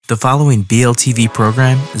The following BLTV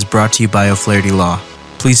program is brought to you by O'Flaherty Law.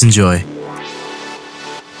 Please enjoy.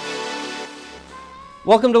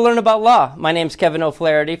 Welcome to Learn About Law. My name is Kevin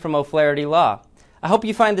O'Flaherty from O'Flaherty Law. I hope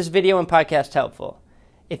you find this video and podcast helpful.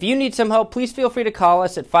 If you need some help, please feel free to call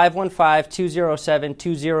us at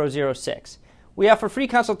 515-207-2006. We offer free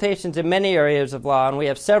consultations in many areas of law, and we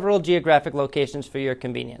have several geographic locations for your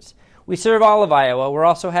convenience. We serve all of Iowa. We're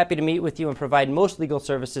also happy to meet with you and provide most legal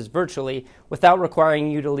services virtually without requiring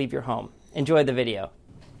you to leave your home. Enjoy the video.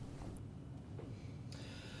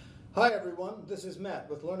 Hi everyone, this is Matt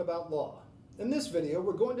with Learn About Law. In this video,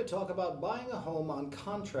 we're going to talk about buying a home on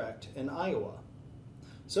contract in Iowa.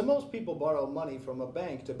 So most people borrow money from a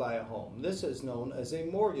bank to buy a home. This is known as a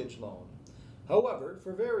mortgage loan. However,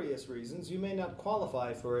 for various reasons, you may not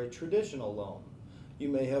qualify for a traditional loan. You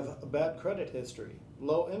may have a bad credit history,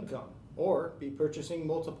 low income, or be purchasing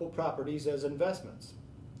multiple properties as investments.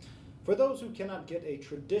 For those who cannot get a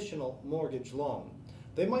traditional mortgage loan,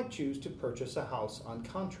 they might choose to purchase a house on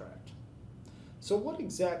contract. So what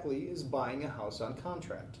exactly is buying a house on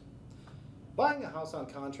contract? Buying a house on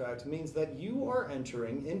contract means that you are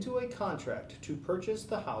entering into a contract to purchase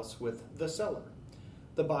the house with the seller.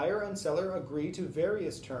 The buyer and seller agree to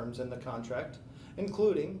various terms in the contract,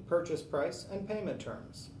 including purchase price and payment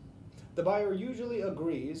terms. The buyer usually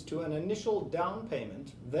agrees to an initial down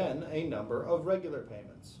payment, then a number of regular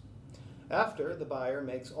payments. After the buyer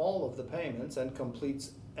makes all of the payments and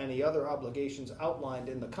completes any other obligations outlined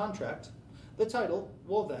in the contract, the title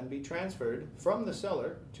will then be transferred from the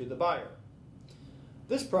seller to the buyer.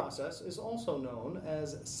 This process is also known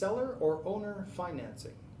as seller or owner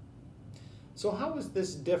financing. So how is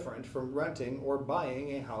this different from renting or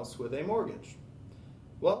buying a house with a mortgage?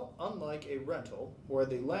 Well, unlike a rental, where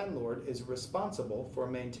the landlord is responsible for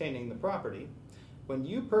maintaining the property, when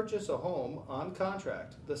you purchase a home on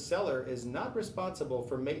contract, the seller is not responsible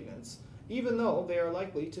for maintenance, even though they are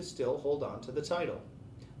likely to still hold on to the title.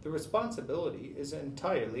 The responsibility is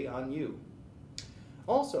entirely on you.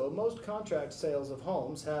 Also, most contract sales of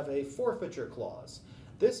homes have a forfeiture clause.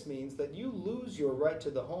 This means that you lose your right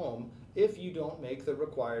to the home if you don't make the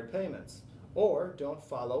required payments, or don't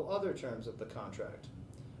follow other terms of the contract.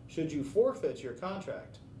 Should you forfeit your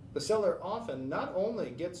contract, the seller often not only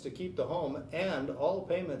gets to keep the home and all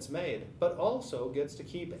payments made, but also gets to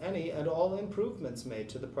keep any and all improvements made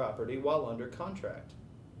to the property while under contract.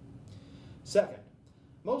 Second,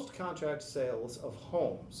 most contract sales of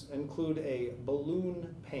homes include a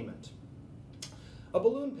balloon payment. A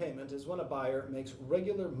balloon payment is when a buyer makes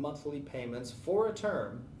regular monthly payments for a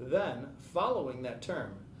term, then, following that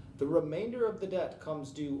term, the remainder of the debt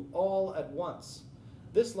comes due all at once.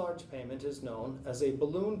 This large payment is known as a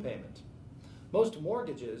balloon payment. Most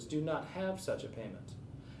mortgages do not have such a payment,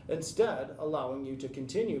 instead allowing you to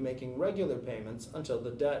continue making regular payments until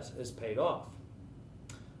the debt is paid off.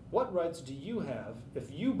 What rights do you have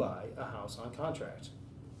if you buy a house on contract?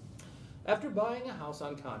 After buying a house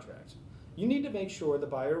on contract, you need to make sure the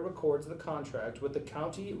buyer records the contract with the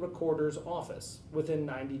county recorder's office within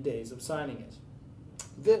 90 days of signing it.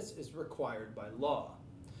 This is required by law.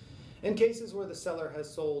 In cases where the seller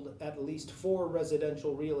has sold at least 4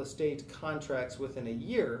 residential real estate contracts within a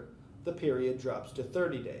year, the period drops to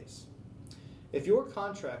 30 days. If your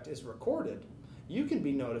contract is recorded, you can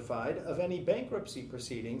be notified of any bankruptcy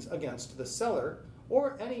proceedings against the seller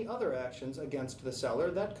or any other actions against the seller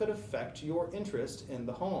that could affect your interest in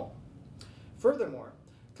the home. Furthermore,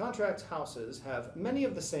 contract houses have many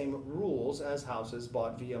of the same rules as houses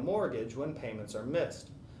bought via mortgage when payments are missed,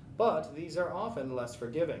 but these are often less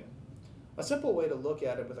forgiving. A simple way to look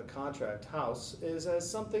at it with a contract house is as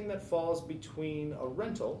something that falls between a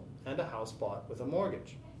rental and a house bought with a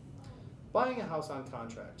mortgage. Buying a house on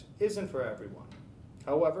contract isn't for everyone.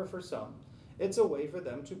 However, for some, it's a way for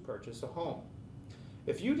them to purchase a home.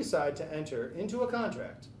 If you decide to enter into a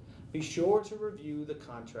contract, be sure to review the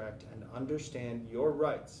contract and understand your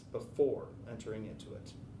rights before entering into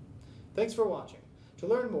it. Thanks for watching. To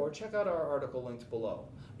learn more, check out our article linked below.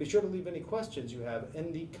 Be sure to leave any questions you have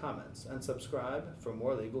in the comments and subscribe for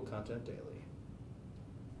more legal content daily.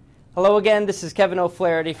 Hello again, this is Kevin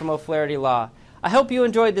O'Flaherty from O'Flaherty Law. I hope you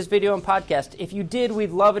enjoyed this video and podcast. If you did, we'd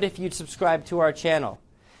love it if you'd subscribe to our channel.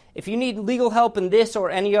 If you need legal help in this or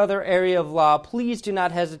any other area of law, please do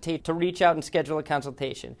not hesitate to reach out and schedule a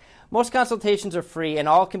consultation. Most consultations are free and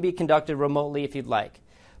all can be conducted remotely if you'd like.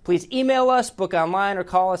 Please email us, book online, or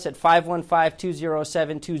call us at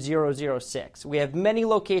 515-207-2006. We have many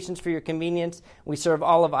locations for your convenience. We serve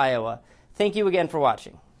all of Iowa. Thank you again for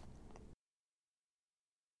watching.